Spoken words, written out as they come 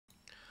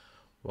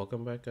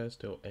Welcome back, guys,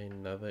 to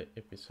another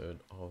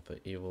episode of The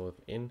Evil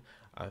Within.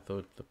 I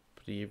thought the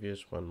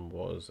previous one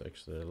was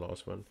actually the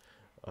last one,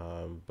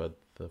 but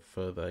the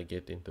further I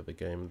get into the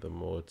game, the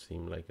more it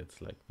seemed like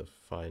it's like the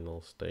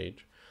final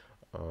stage.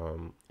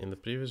 In the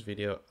previous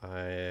video,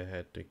 I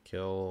had to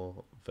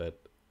kill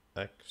that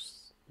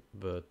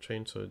the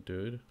chainsaw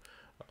dude,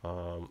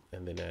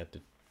 and then I had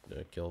to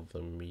kill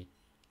the meat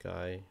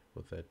guy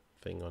with that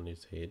thing on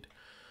his head.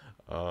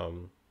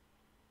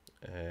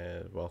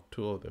 And well,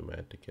 two of them I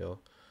had to kill,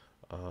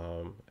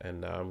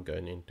 and now I'm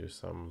going into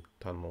some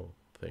tunnel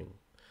thing.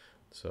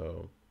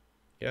 So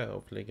yeah,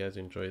 hopefully you guys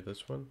enjoy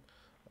this one.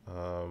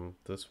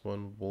 This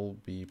one will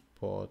be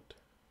part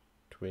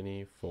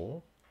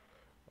 24,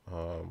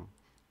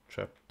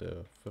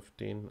 chapter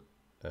 15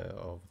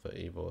 of The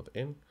Evil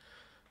Within.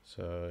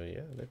 So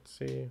yeah, let's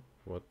see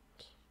what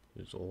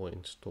is all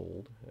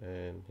installed,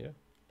 and yeah.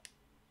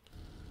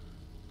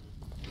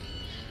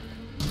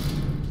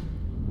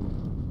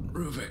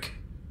 Ruvik,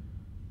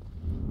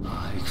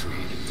 I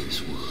created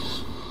this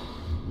world.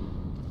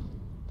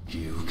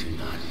 You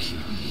cannot keep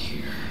me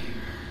here.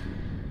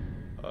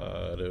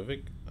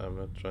 Ruvik, I'm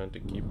not trying to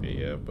keep you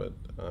here, but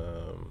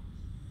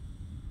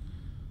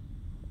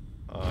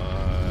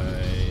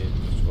I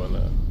just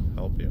wanna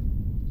help you.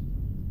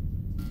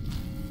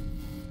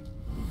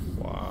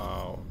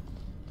 Wow.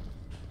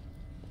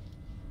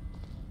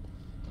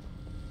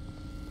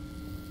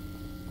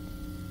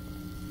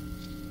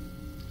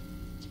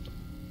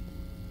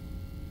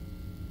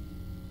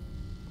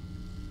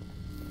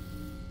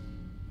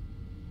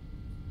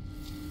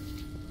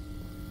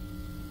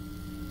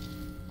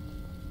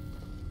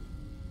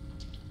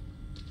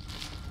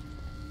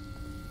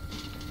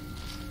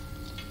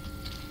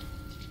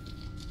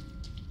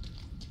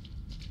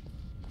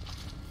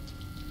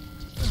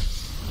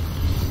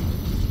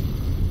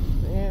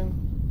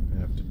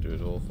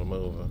 From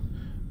over.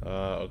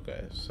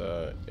 Okay,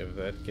 so if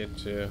that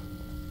gets you,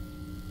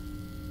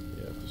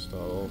 you have to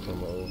start all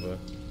from over.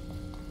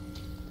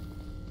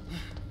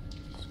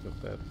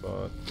 Skip that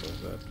part,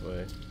 goes that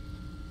way.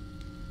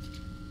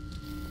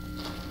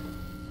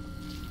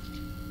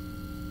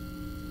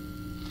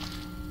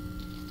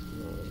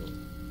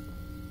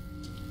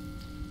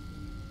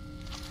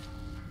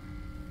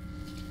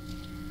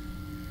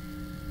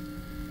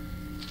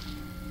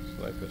 It's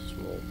like a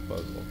small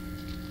puzzle.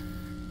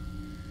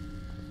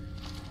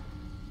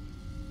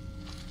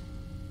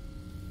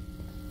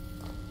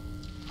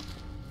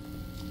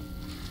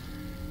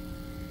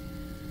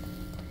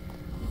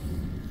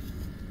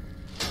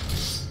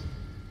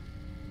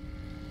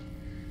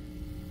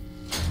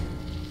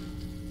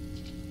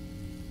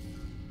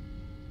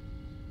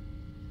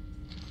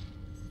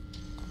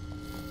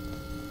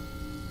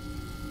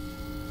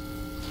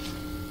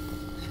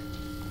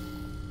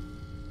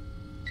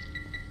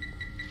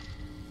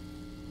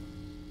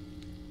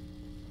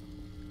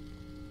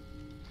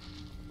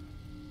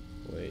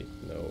 Wait,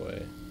 no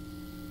way.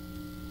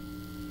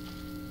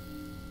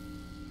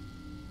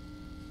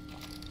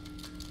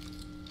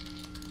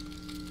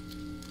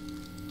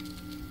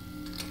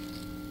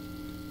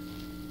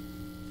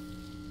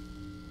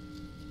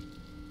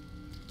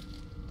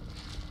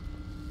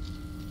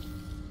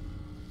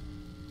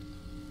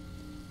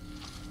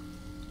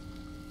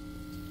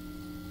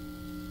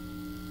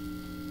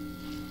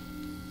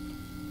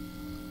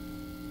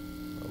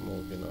 I'm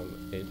walking on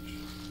the edge.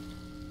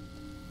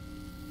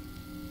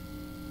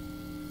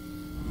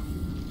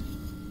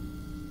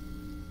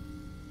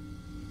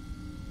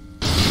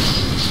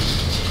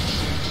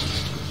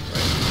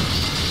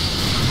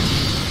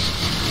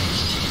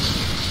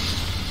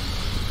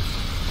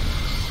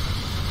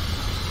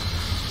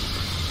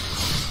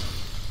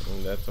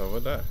 That's over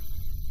there.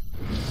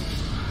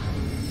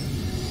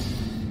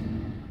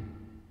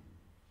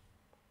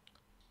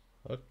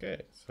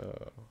 Okay,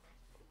 so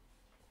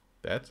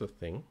that's a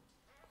thing.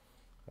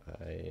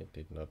 I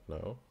did not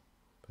know,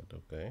 but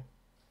okay.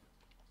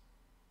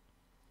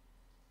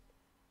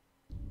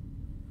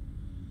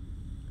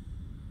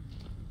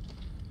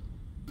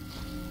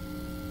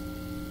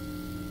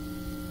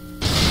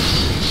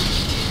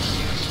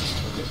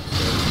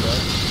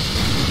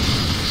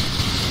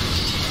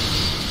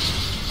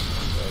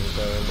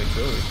 In the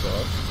gooey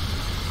spot.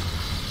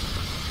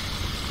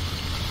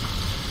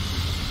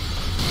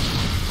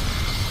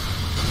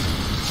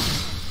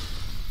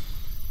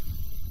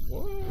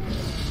 What?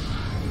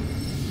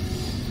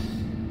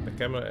 The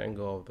camera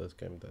angle of this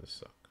game does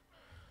suck.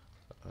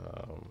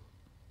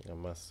 I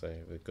must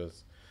say,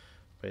 because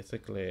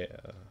basically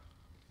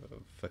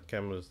the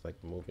camera is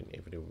like moving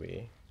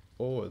everywhere,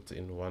 or it's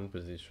in one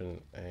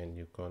position and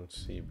you can't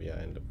see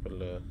behind the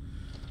pillar.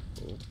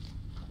 Ooh,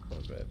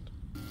 not bad.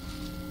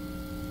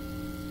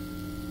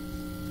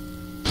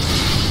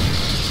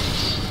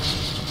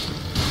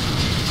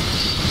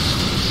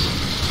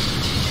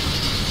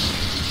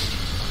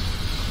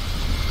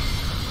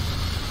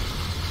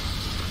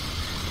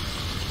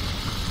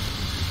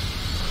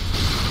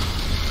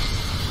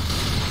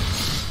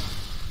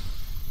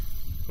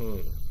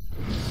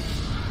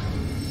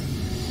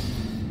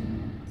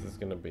 This is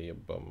gonna be a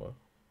bummer.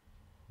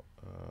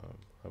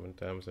 how many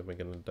times am I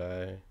gonna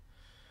die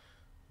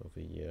over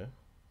here?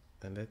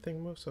 And that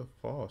thing moves so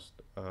fast.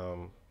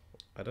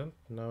 I don't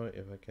know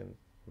if I can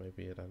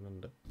maybe run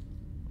under.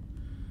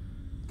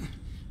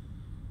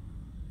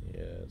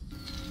 Yes.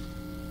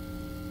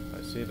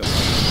 I see the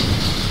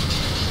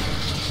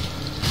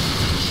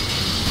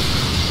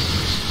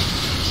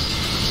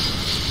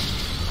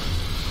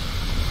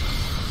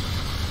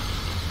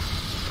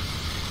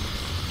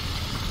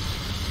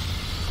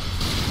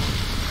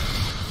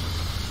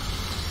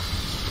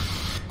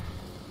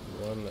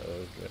one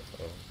ogre.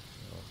 Oh.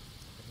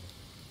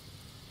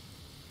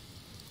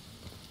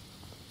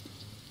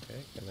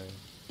 Okay, can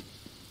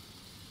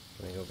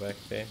I go back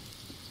there?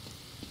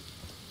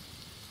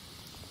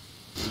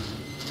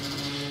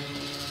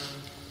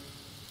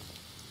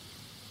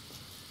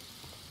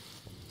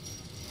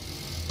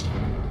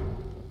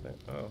 Okay.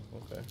 Oh,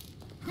 okay.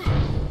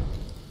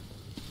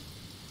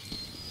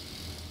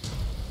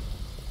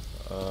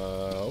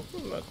 Hope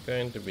I'm not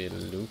going to be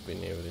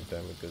looping every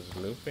time, because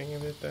looping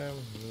every time,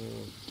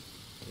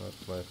 not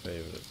my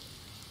favorite.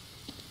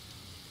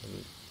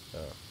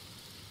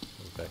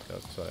 I'm back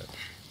outside.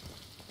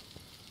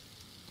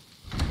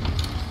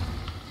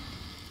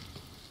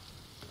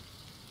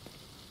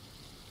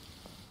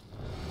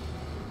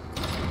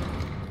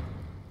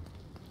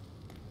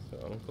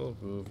 Uncle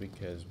Ruvik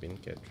has been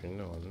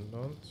catching on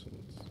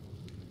nonsense.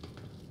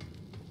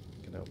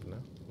 Can I open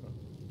now? No.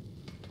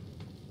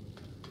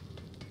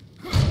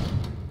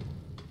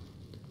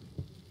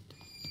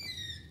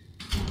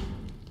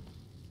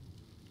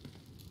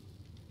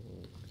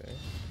 Okay.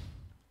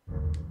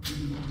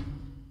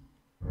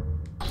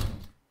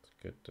 It's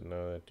good to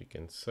know that you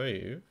can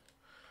save.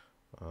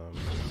 I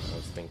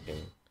was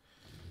thinking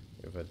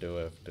if I do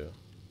have to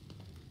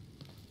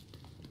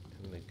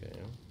in the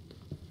game.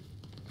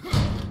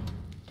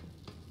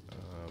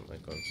 I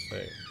can't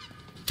save.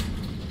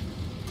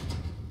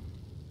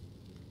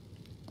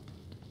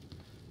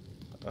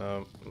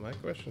 My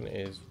question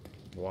is,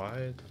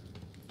 why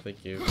they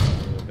give you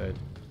that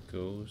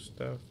goo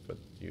stuff, but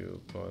you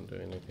can't do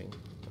anything?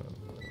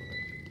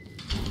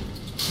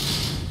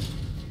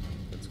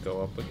 Let's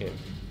go up again.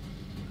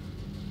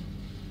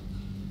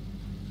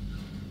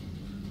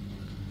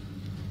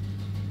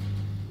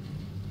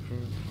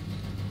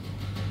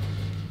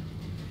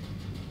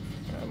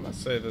 I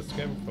must say, this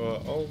game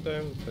for old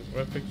game, the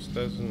graphics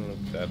doesn't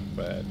look that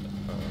bad.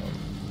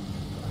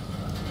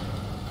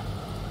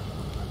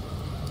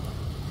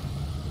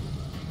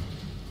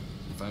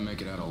 If I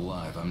make it out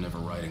alive, I'm never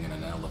riding in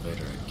an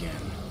elevator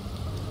again.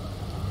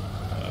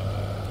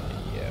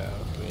 Yeah,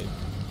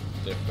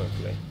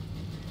 definitely.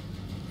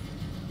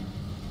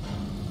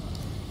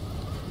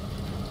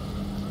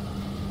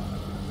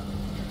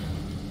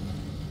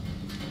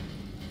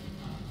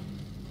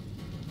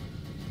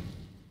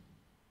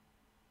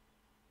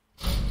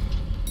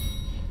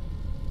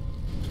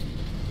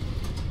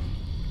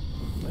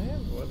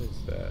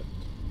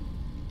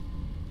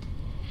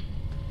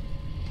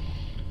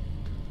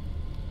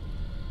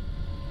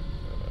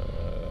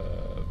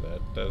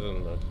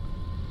 Doesn't look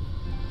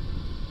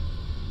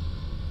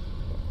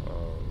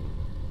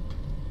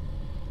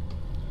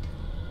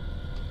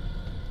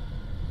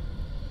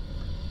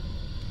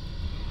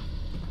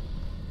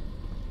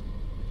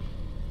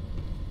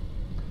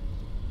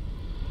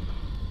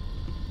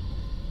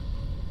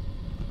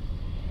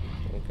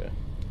okay.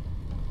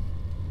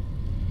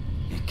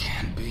 It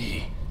can't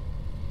be.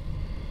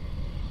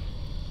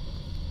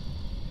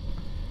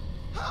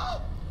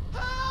 Help!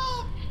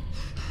 Help!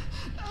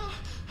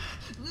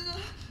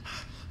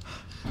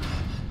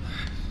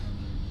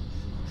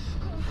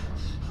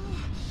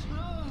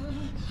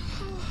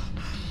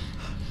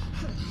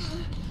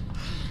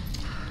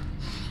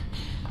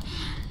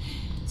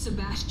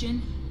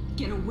 Sebastian,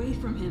 get away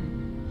from him.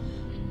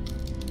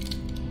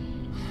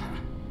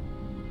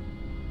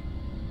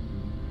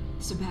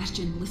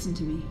 Sebastian, listen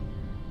to me.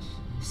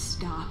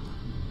 Stop.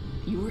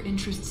 Your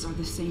interests are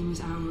the same as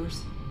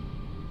ours.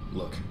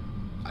 Look,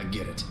 I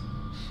get it.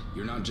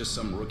 You're not just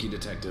some rookie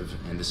detective,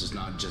 and this is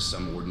not just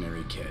some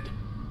ordinary kid.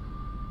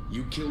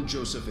 You killed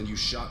Joseph and you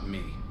shot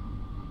me.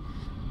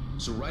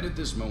 So right at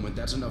this moment,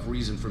 that's enough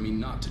reason for me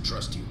not to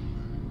trust you.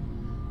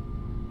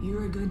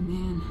 You're a good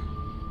man.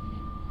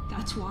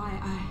 That's why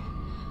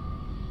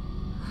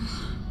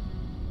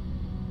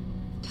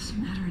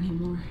Doesn't matter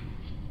anymore.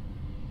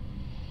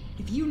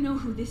 If you know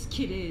who this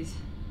kid is,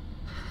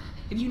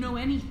 if you know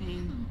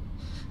anything,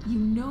 you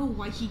know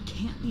why he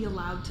can't be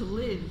allowed to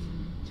live.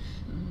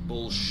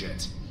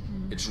 Bullshit.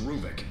 It's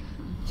Ruvik.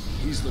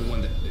 He's the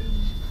one that...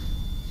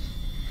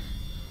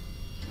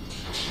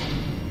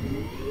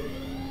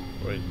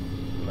 Wait,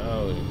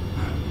 now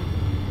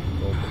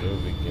go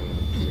Ruvik in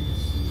the mix.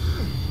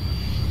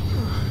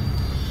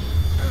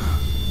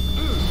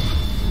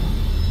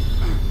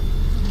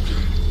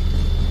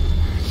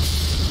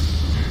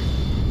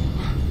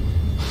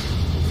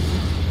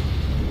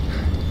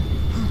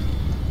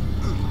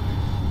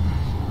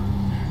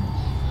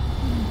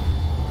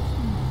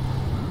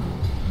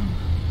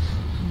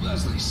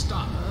 Leslie,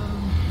 stop.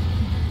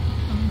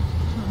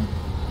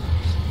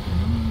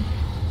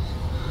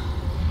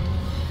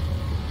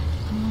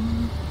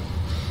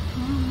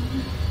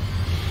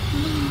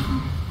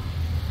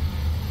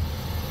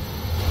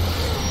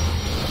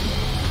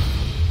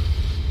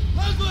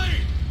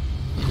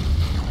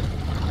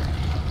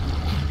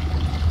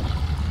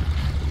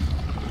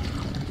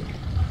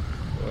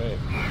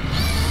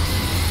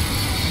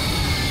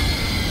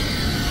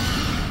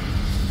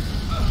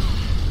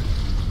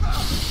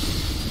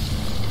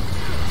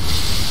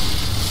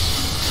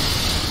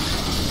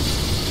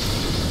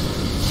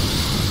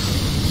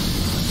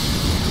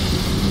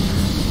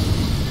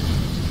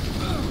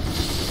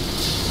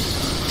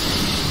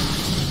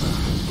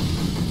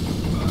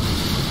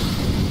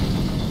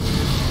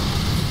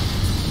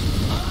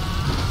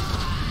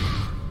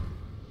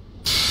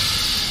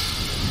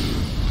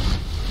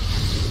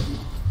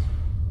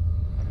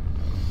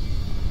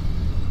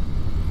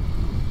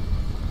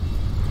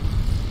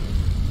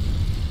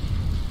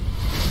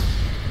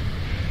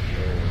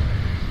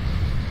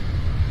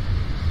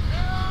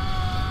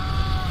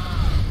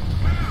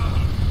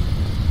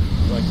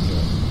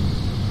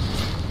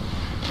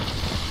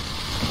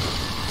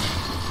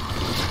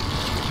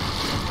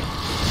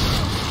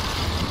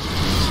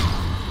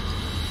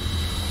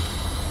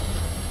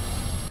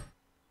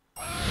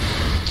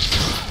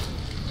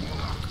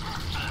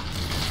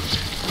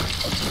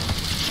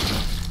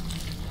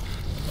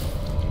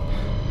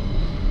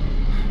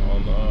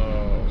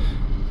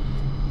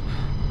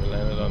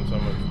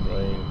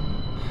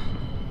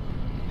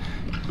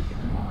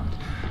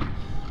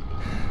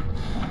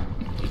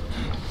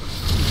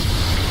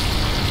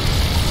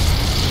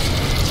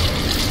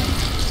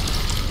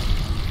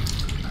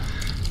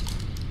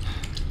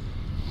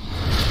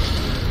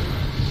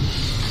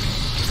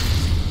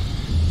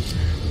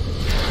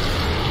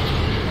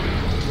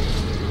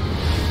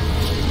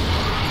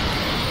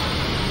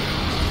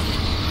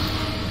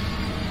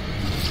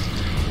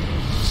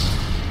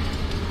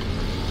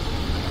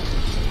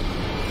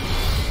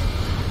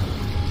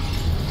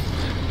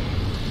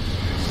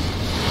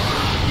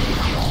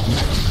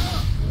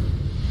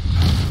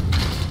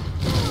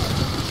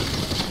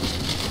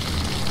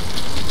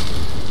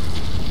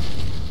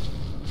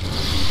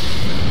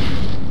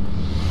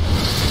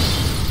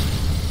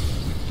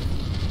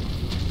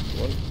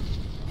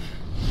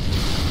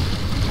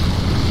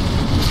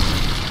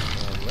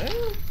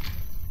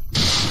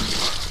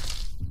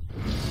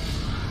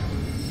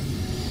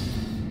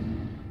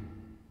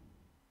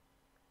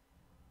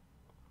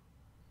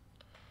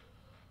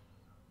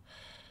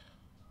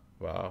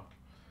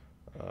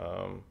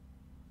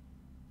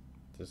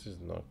 This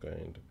is not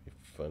going to be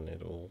fun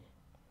at all.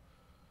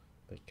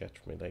 They catch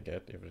me like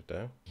that every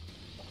time.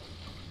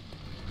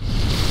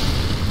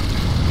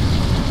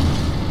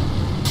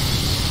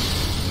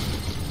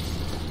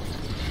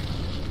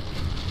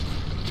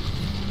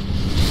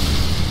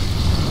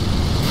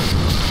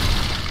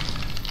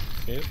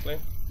 Seriously?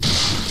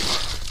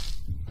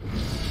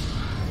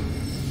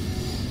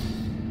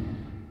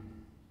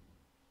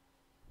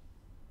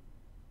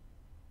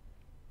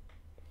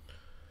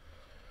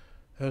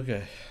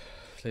 Okay,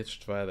 let's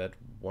try that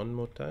one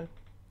more time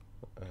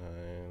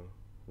and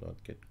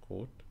not get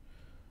caught.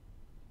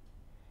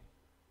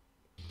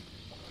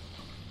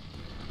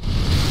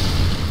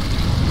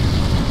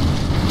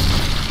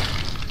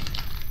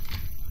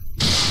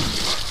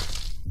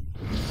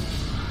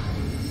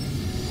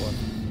 What?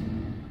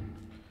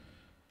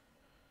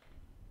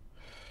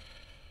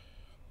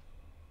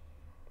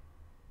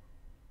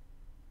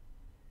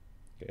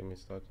 Game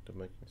is starting to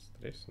make me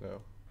stress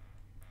now.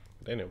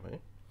 But anyway,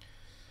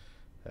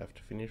 I have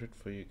to finish it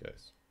for you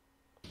guys.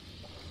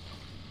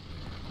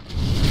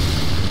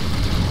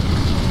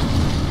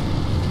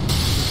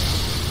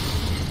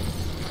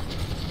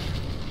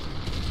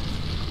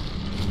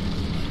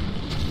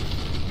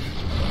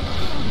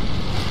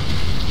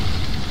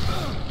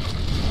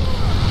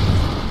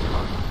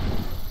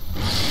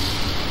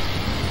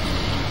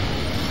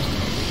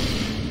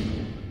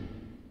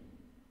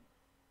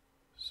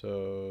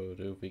 So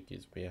Ruvik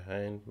is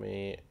behind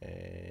me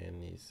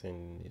and he's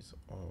sending his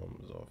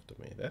arms after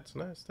me. That's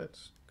nice,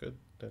 that's good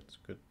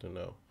to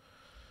know.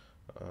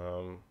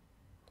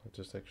 I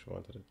just actually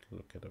wanted to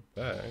look at the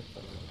back,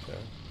 but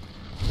okay.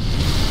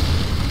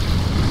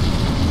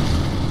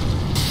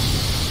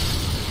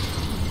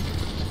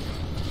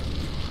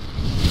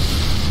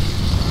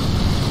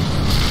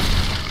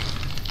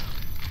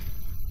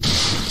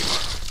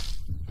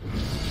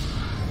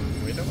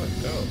 Where do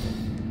I go?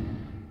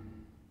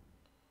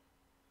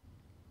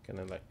 Can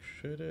I like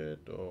shoot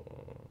it or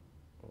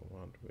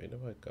what? Where do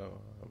I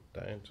go? I'm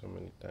dying so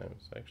many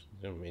times. I actually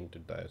didn't mean to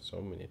die so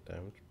many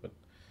times, but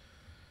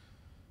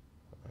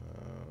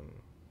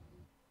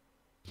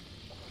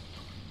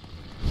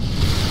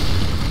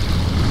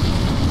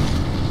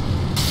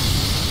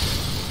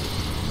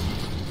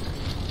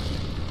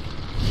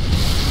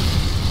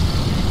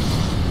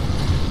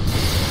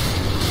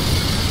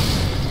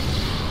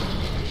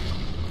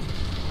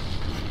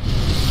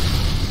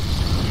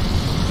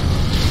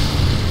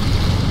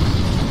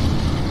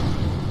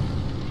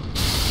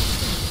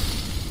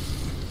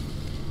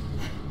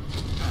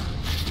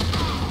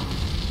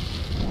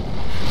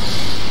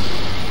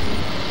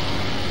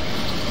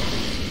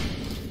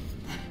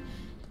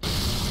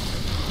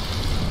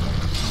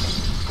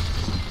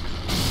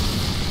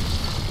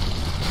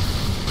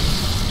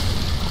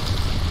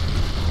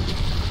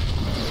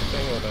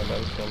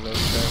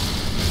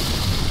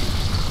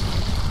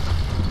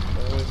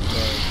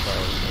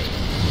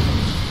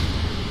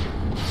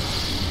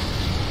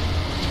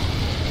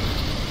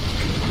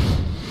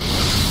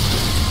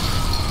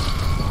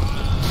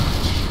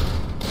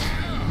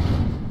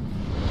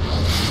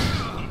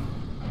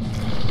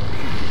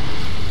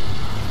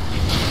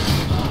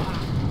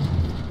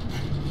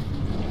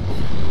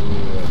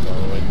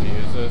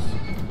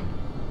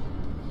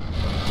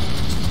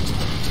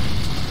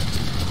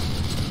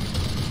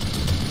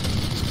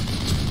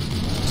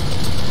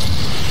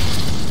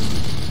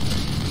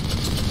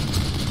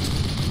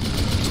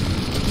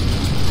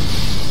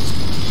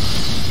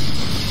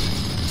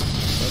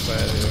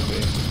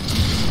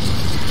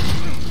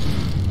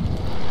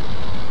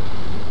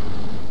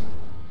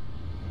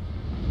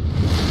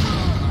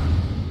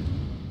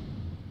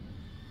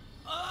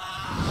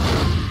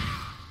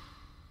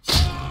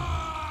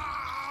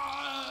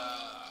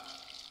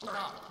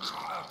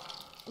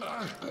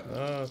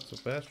oh,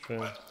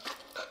 Sebastian.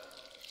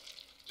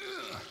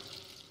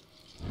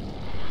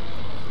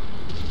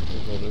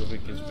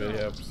 Ruvik is very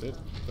upset,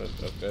 but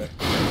okay.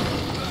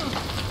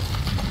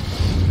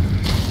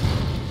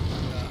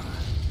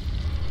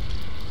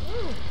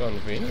 Oh,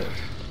 convenient.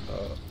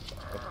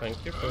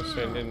 Thank you for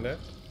sending that.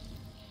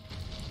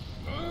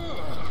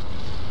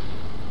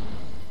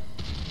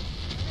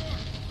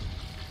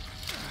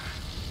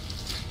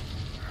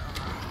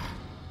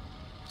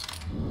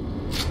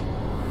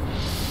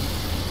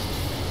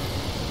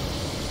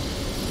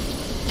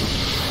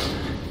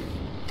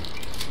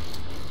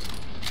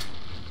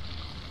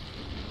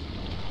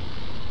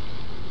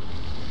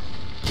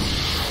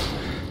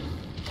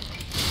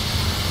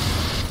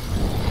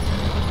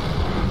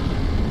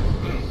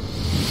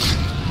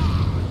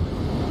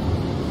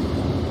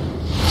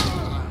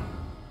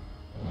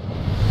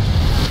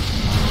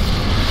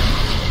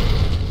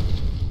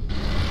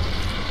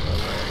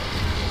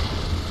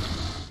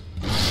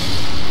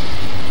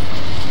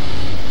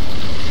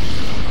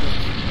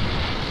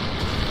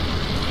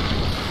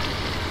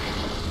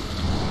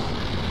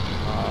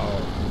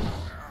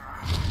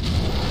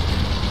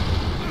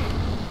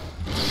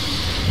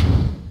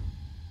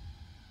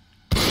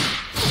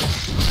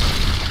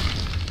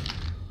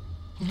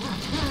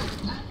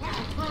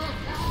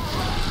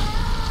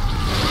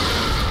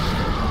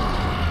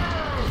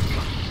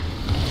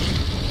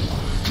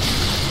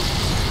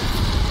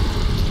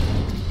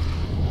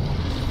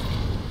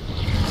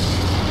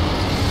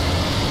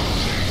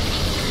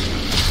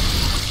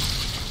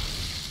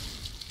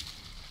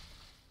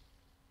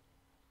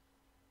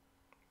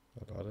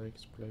 A lot of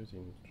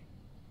exploding.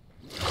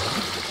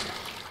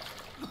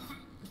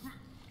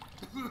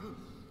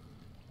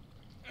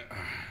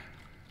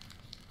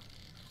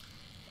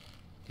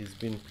 He's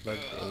been plugged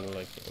in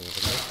like in the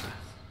matrix.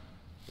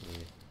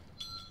 Yeah.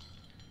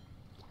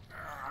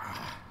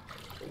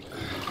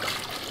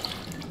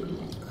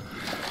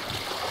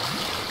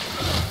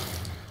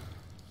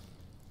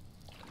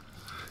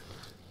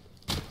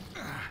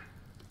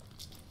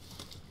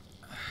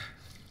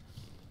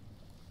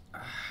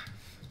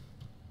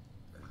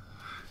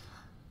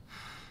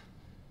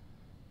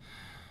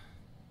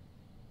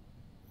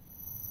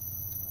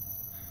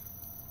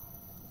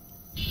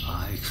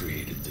 I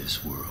created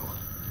this world.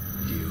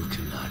 You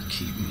cannot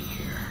keep me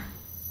here.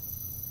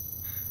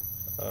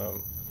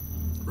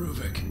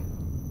 Ruvik.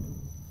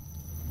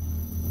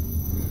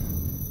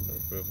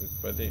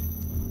 Ruvik, buddy.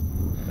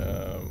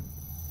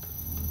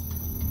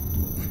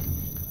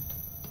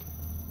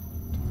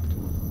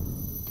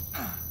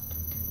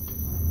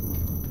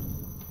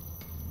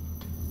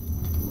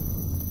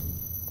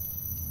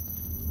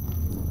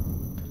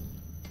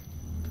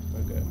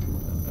 Okay,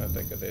 I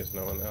think there's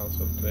no one else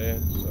up there,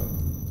 so...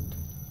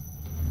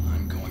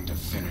 I'm going to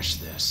finish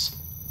this.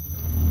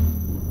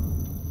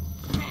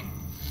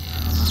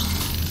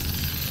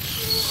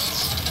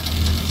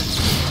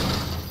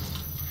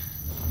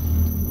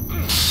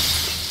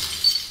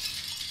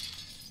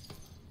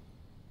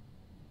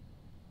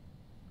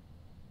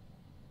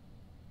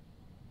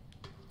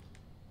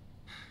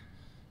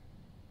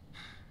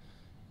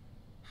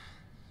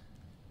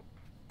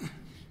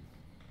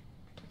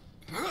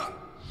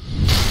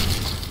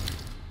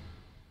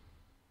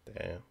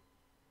 Damn.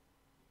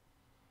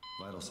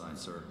 Vital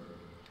signs, sir.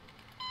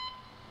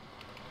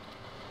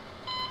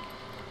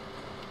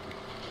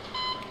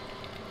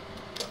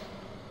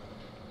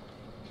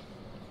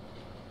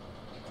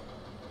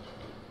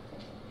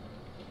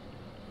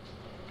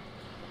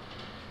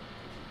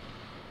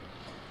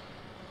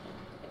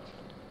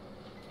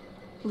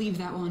 Leave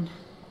that one.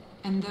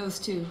 And those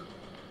two.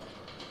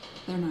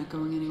 They're not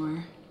going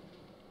anywhere.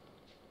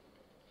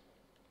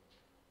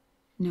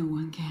 No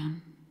one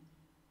can.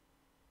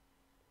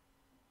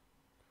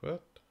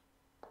 What?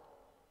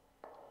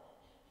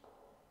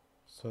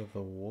 So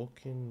the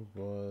walk-in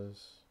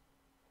was...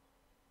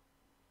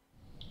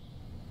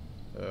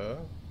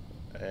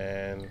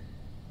 and...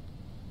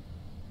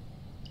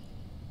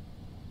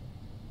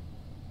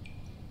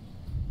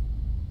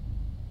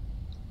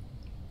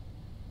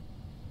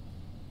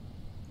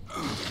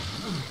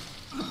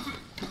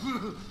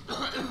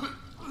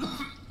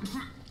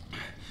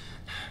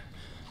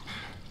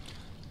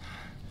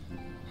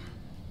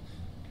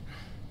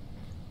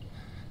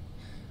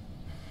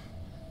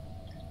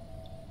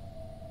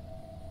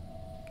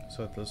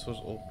 So this was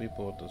all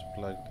people just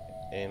plugged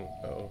in.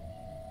 Oh,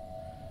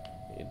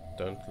 it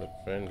don't look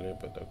friendly,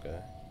 but okay.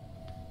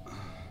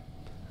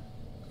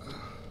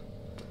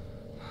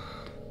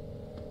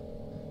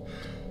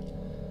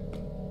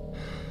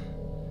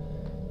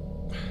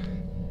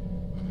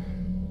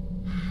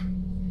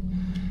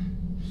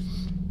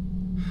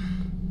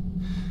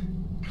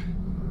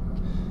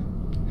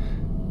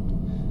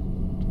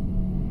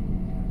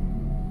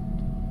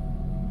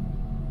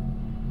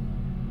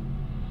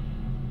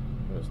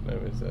 Whose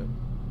name is that?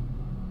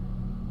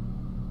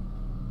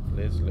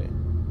 Leslie.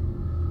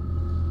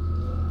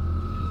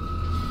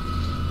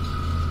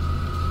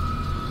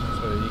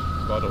 So he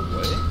got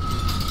away?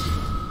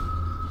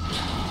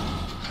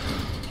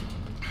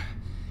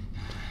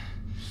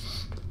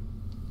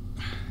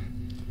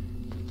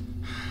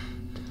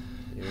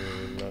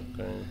 You're not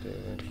going to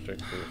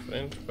restrict your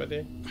French,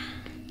 buddy?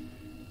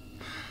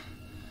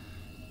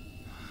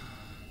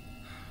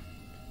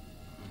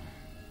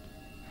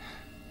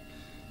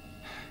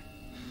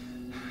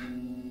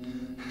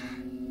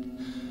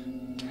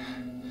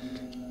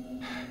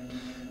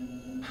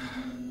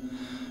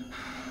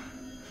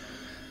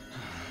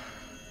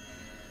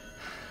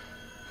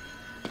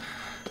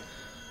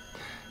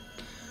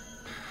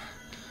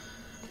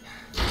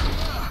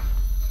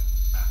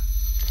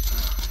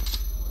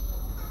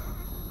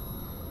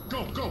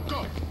 Go, go,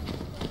 go!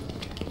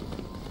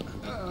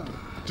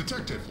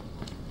 Detective,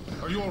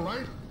 are you all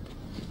right?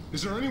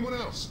 Is there anyone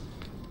else?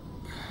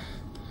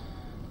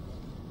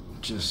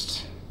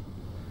 Just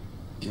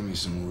give me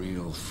some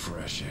real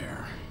fresh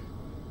air.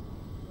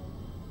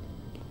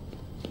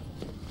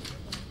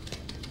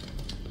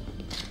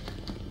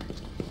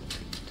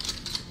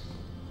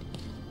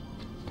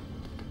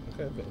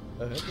 Okay,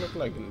 but it looked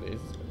like a laser.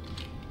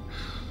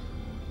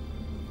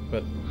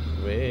 But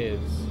where's...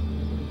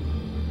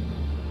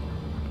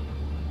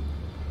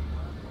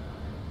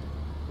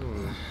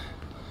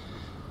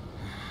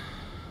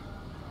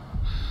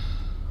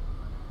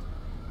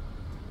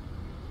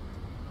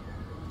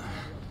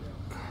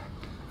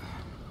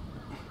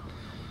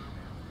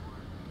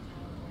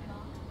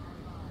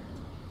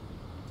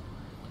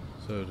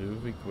 So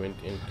Ruvik went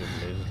into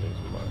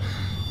Leslie's mind.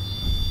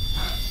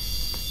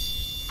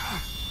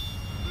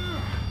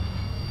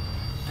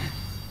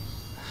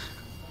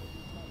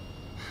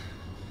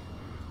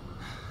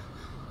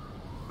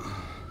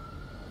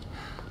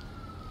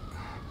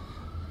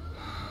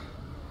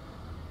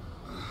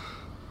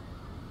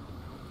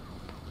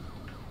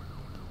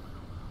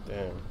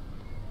 Damn.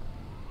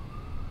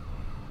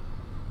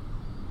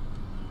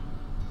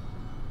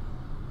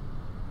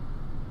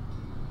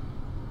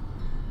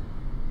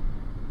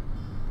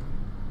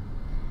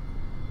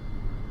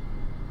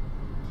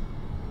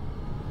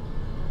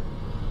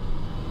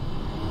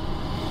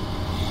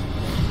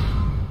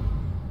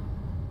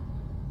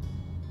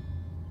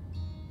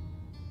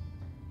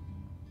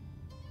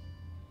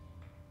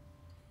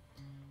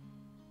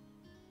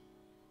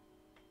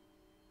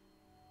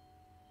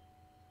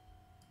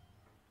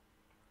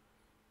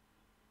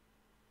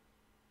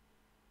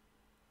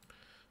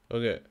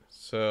 Okay,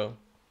 so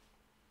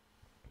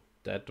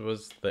that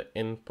was the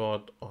end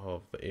part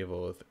of The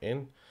Evil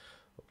Within,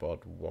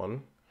 part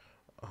 1,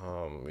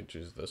 which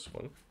is this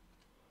one.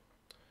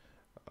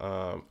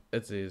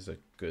 It is a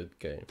good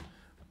game.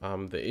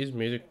 There is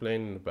music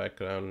playing in the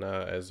background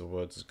now as the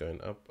words is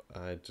going up.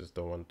 I just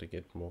don't want to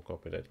get more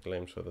copyright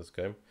claims for this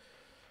game.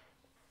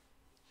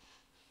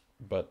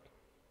 But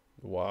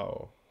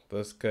wow,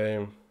 this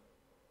game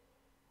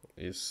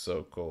is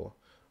so cool.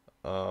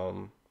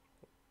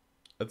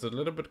 It's a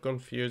little bit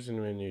confusing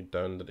when you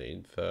don't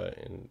read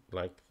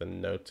the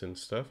notes and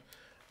stuff.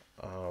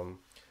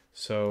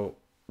 So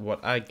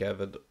what I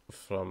gathered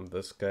from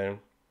this game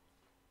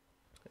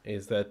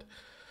is that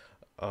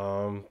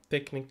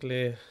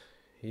technically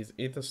he's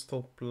either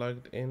still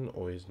plugged in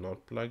or he's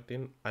not plugged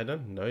in. I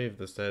don't know if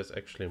this has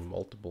actually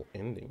multiple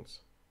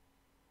endings.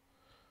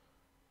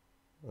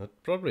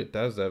 It probably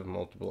does have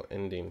multiple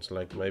endings,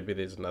 like maybe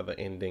there's another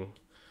ending.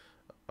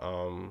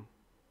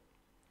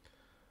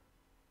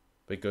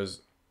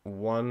 Because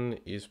one,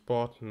 his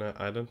partner,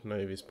 I don't know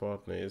if his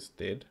partner is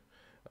dead,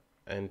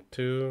 and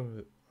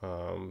two,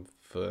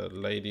 the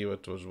lady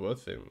that was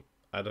with him,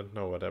 I don't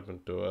know what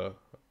happened to her.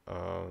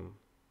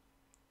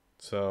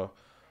 So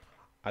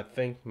I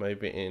think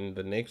maybe in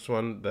the next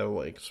one they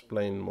will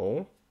explain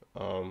more.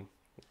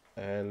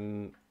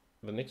 And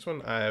the next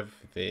one I have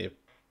there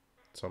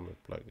somewhere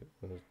plugged,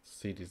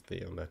 CD's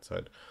there on that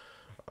side.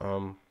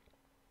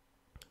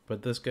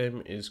 But this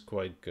game is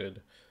quite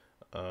good.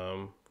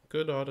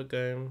 Good horror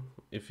game.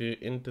 If you're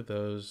into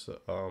those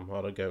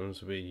horror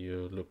games where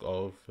you look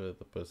over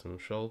the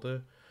person's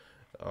shoulder,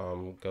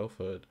 go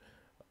for it.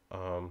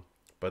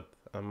 But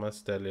I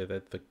must tell you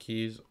that the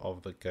keys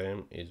of the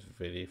game is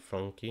very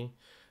funky,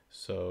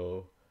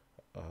 so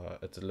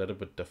it's a little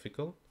bit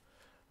difficult.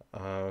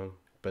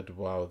 But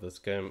wow, this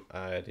game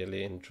I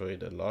really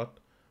enjoyed a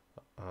lot.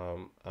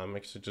 I'm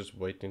actually just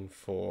waiting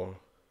for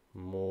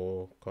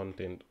more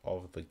content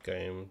of the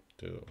game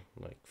to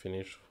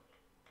finish.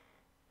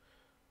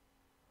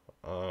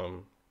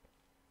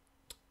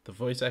 The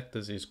voice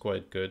actors is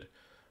quite good.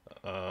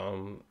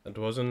 It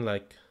wasn't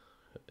like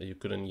you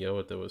couldn't hear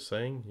what they were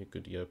saying. You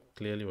could hear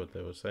clearly what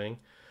they were saying.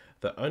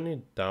 The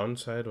only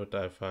downside what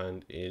I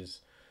find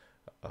is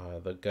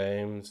the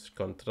game's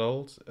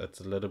controls.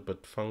 It's a little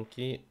bit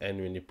funky, and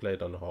when you play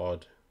it on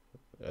hard,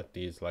 it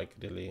is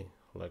really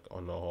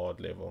on a hard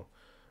level.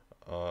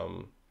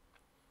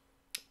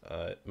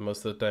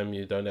 Most of the time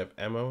you don't have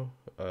ammo.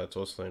 It's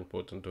also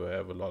important to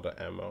have a lot of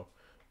ammo.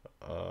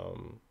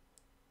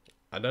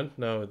 I don't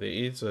know, there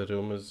is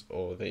rumors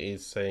or there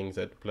is sayings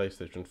that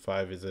PlayStation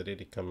 5 is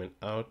already coming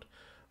out.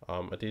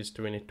 It is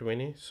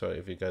 2020, so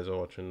if you guys are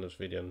watching this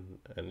video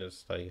and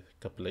it's like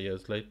a couple of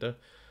years later,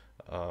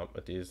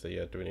 it is the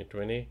year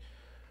 2020.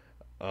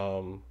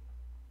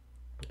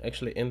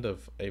 Actually end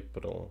of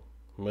April,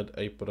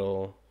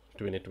 mid-April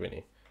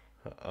 2020.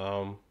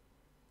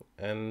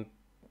 And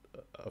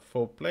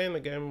for playing the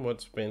game,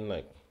 what's been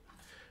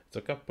it's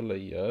a couple of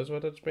years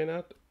what it's been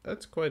out,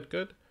 it's quite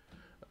good.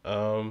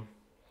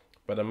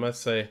 But I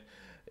must say,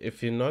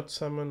 if you're not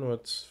someone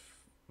who's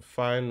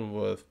fine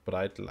with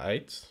bright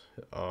lights,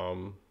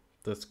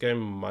 this game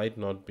might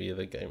not be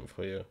the game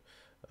for you,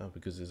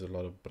 because there's a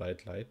lot of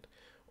bright light.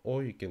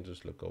 Or you can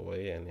just look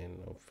away, and then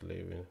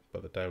hopefully by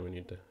the time when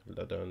you're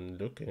done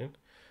looking,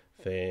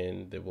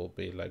 then there will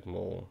be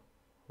more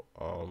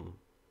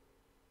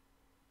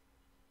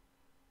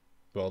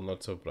well,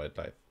 not so bright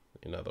light,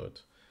 in other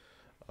words.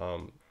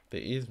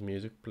 There is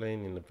music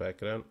playing in the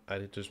background. I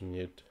did just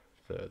mute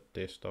the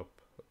desktop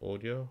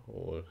audio,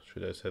 or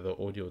should I say the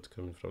audio that's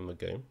coming from the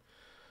game,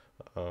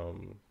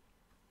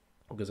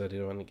 because I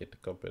didn't want to get a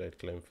copyright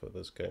claim for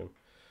this game.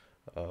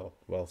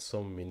 Well,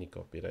 so many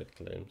copyright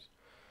claims.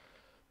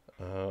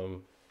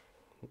 And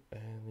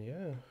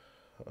yeah,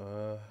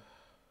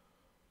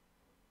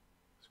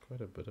 it's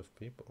quite a bit of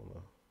people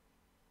now.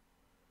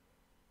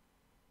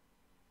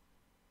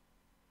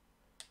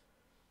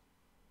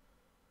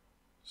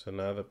 So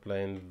now they're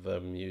playing the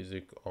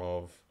music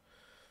of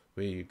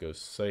where you go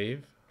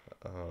save.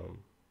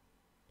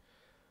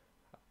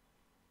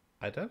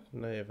 I don't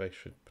know if I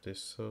should press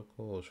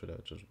circle or should I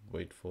just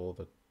wait for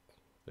the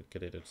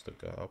credits to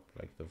go up,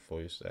 like the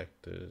voice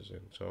actors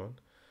and so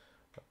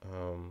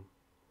on.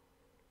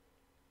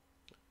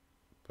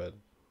 But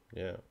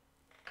yeah,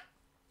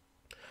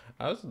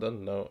 I also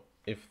don't know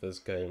if this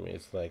game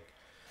is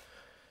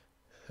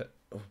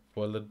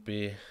will it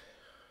be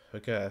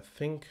okay. I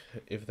think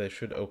if they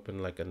should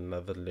open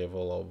another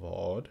level of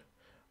hard,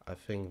 I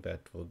think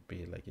that would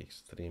be like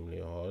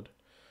extremely hard.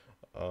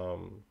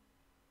 Um,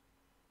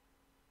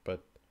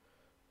 but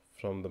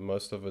from the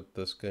most of it,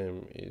 this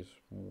game is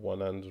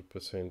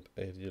 100%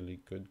 a really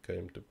good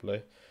game to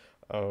play.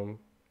 Um,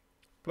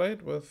 Play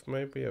it with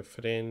maybe a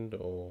friend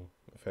or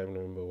a family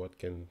member what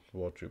can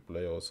watch you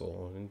play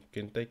also, and you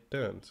can take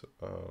turns.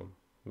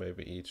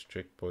 Maybe each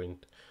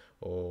checkpoint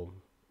or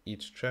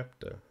each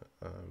chapter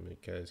you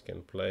guys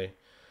can play.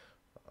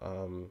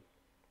 Um,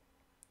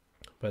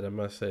 but I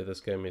must say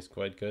this game is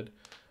quite good.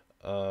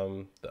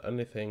 The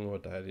only thing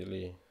what I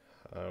really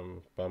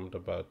bummed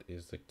about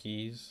is the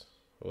keys,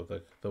 or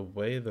the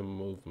way the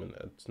movement.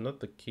 It's not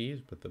the keys,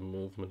 but the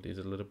movement is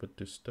a little bit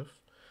too stiff.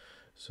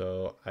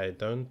 So I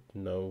don't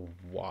know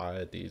why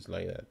it is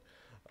like that.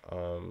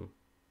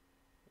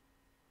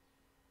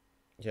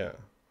 Yeah,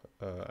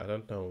 I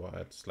don't know why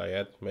it's like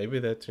that. Maybe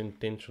that's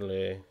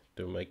intentionally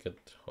to make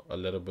it a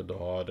little bit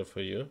harder for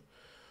you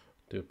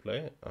to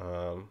play.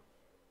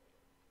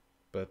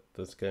 But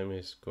this game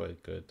is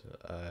quite good.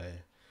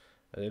 I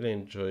really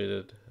enjoyed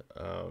it.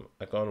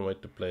 I can't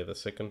wait to play the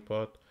second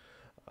part.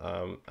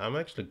 I'm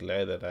actually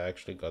glad that I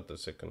actually got the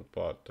second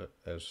part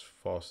as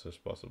fast as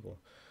possible.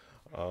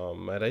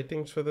 My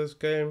ratings for this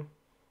game,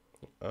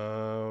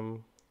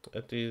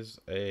 it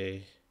is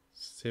a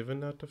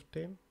 7 out of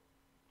 10.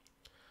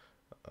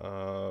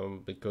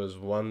 Because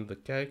one, the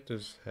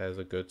characters has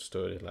a good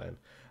storyline.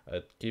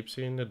 It keeps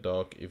you in the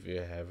dark if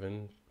you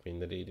haven't been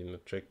reading the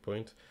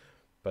checkpoints,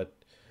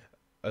 but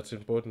it's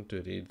important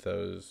to read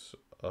those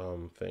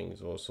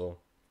things also.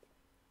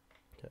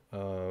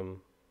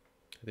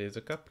 There's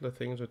a couple of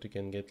things that you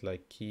can get,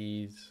 like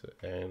keys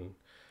and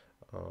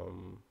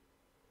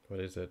what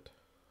is it?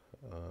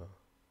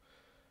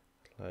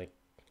 Like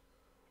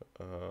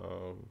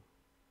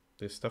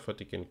there's stuff that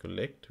you can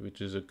collect,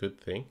 which is a good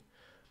thing.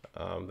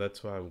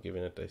 That's why I'm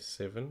giving it a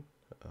 7.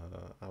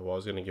 I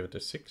was gonna give it a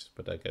 6,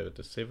 but I gave it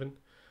a 7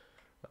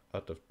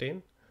 out of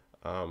 10.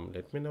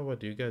 Let me know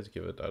what you guys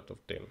give it out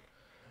of 10.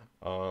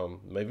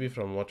 Maybe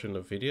from watching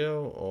the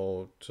video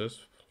or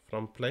just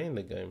from playing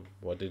the game.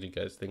 What did you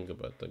guys think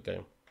about the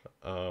game?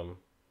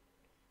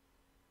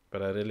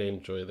 But I really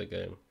enjoy the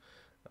game.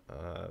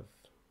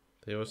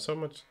 There was so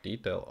much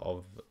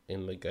detail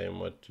in the game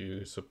what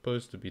you're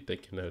supposed to be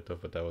taking note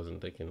of, but I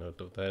wasn't taking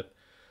note of that.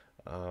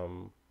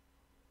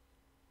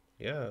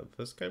 Yeah,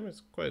 this game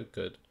is quite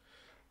good.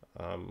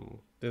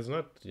 There's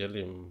not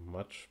really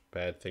much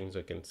bad things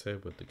I can say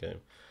about the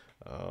game,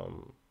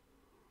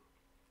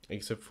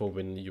 except for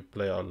when you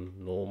play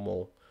on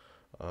normal,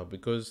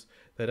 because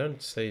they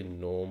don't say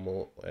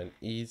normal and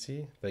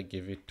easy. They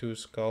give you 2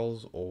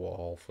 skulls or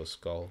half a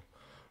skull,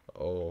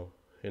 or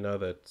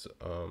that's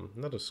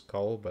not a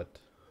skull but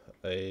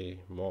a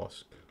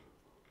mask,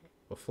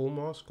 a full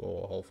mask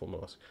or a half a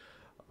mask.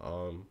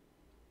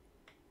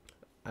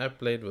 I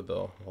played with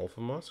the half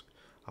a mask.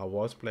 I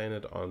was playing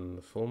it on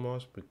the full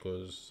mask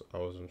because I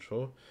wasn't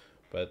sure,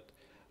 but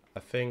I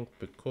think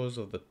because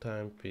of the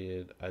time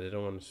period, I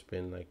didn't want to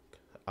spend like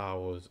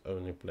hours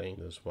only playing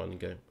this one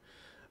game.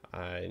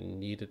 I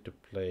needed to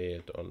play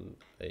it on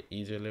an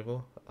easier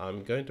level.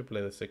 I'm going to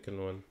play the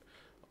second one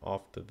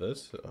after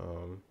this,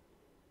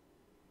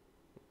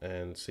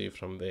 and see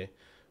from there.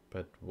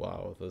 But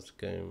wow, this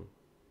game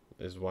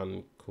is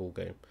one cool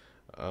game.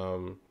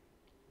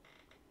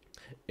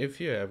 If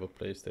you have a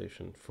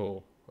PlayStation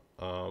 4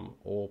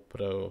 or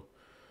Pro,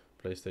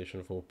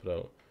 PlayStation 4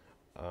 Pro,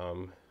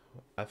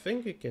 I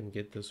think you can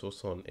get this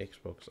also on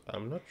Xbox.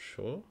 I'm not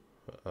sure.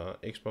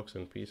 Xbox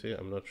and PC,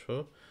 I'm not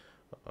sure.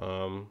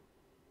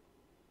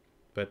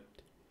 But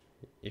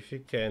if you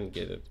can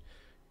get it,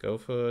 go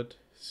for it.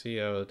 See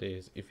how it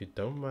is. If you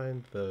don't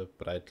mind the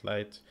bright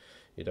lights,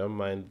 you don't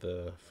mind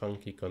the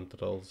funky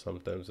controls.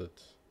 Sometimes it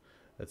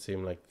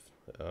seems like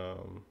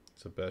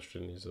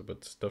Sebastian is a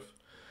bit stiff.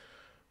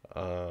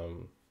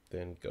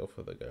 Then go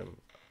for the game.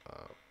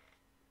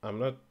 I'm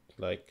not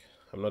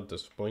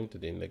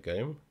disappointed in the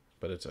game,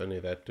 but it's only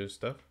that 2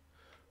 stuff.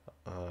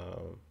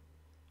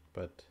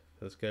 But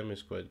this game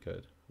is quite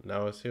good.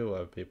 Now I see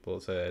why people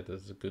say it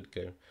is a good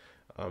game.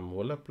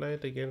 Will I play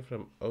it again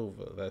from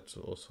over? That's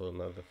also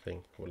another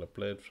thing. Will I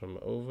play it from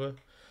over?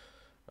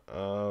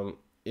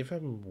 If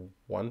I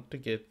want to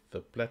get the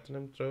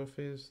platinum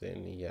trophies,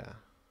 then yeah.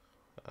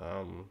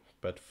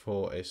 But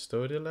for a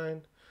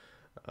storyline,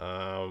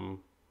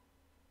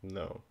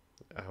 no.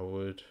 I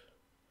would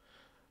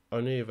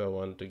only if I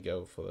want to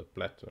go for the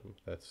platinum.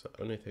 That's the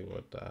only thing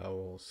what I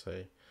will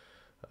say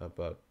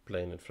about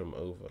playing it from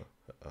over.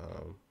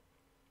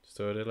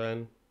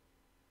 Storyline,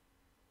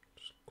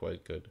 it's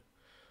quite good.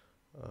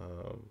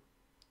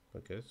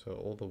 Okay, so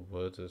all the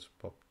words has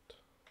popped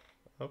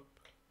up.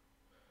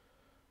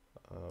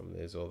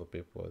 There's all the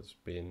people that's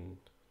been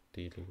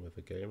dealing with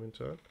the game and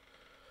so on.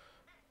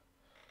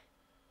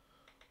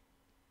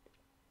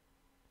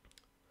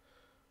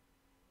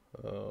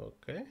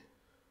 Okay.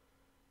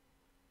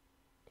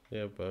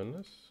 Yeah,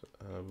 bonus.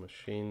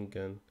 Machine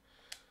gun.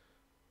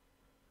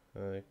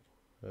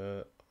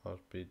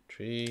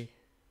 RPG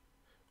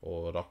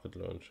or rocket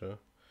launcher.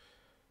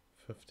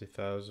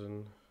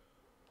 50,000.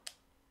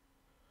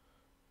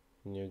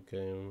 new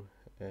game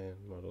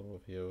and model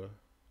viewer.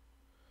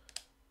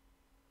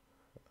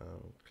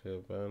 Clear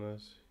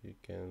bonus, you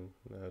can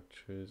now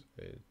choose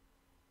a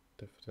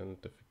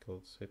different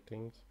difficult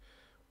settings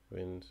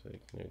when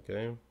selecting new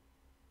game.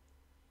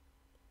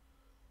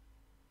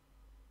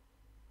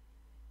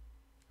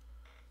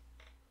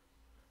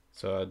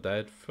 So I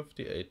died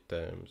 58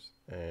 times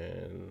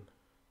and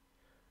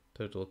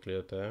total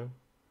clear time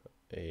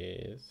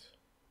is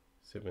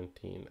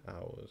 17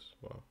 hours.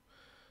 Wow.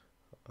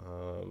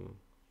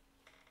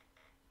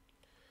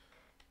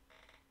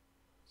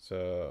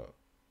 So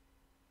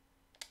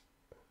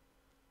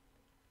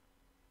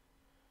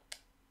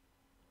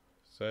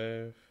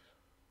save.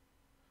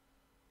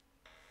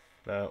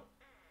 Now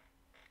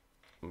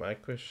my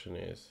question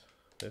is,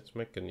 let's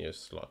make a new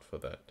slot for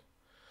that.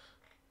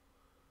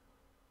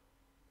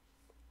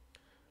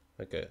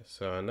 Okay,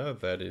 so I know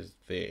that is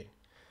there.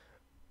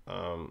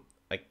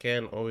 I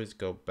can always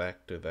go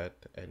back to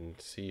that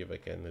and see if I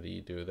can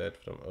redo that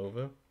from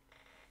over,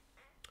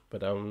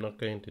 but I'm not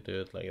going to do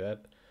it like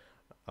that.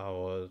 I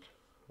would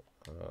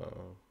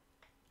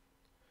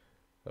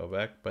go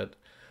back, but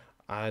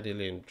I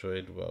really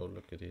enjoyed. Wow,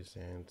 look at his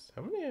hands.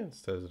 How many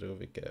hands does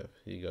Ruvik have?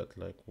 He got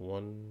like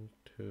 1,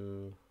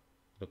 2.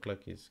 Look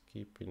like he's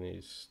keeping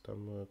his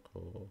stomach,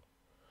 or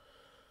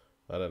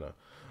I don't know.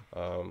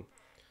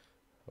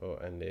 Oh,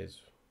 and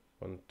there's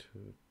 1,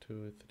 2,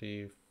 2,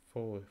 3,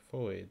 4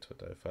 heads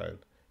what I found.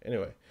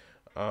 Anyway,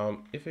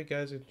 if you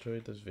guys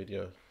enjoyed this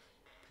video,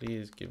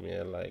 please give me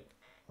a like.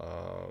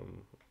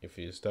 If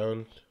you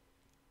don't,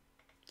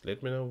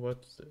 let me know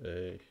what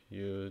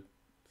you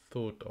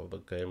thought of the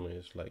game.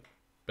 Is like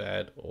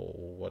bad, or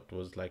what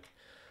was like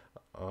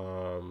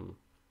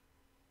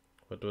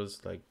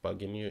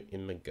bugging you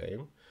in the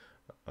game.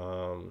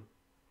 But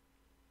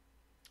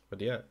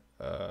yeah,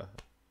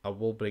 I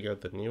will bring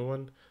out the new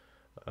one.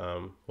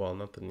 Well,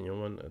 not the new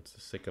one, it's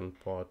the second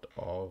part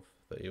of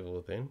The Evil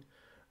Within.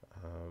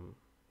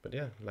 But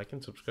yeah, like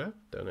and subscribe.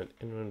 Don't let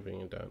anyone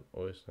bring you down.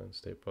 Always try and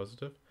stay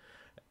positive.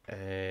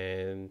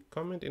 And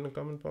comment in the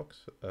comment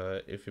box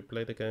if you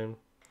played the game.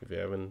 If you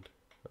haven't,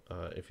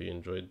 if you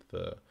enjoyed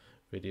the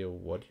video,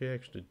 what you're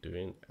actually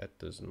doing at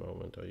this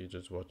moment. Are you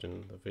just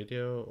watching the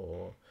video,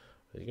 or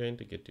are you going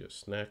to get your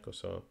snack or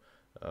so?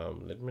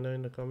 Let me know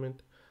in the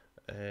comment.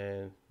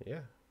 And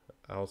yeah,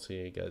 I'll see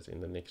you guys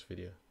in the next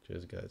video.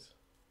 Cheers, guys.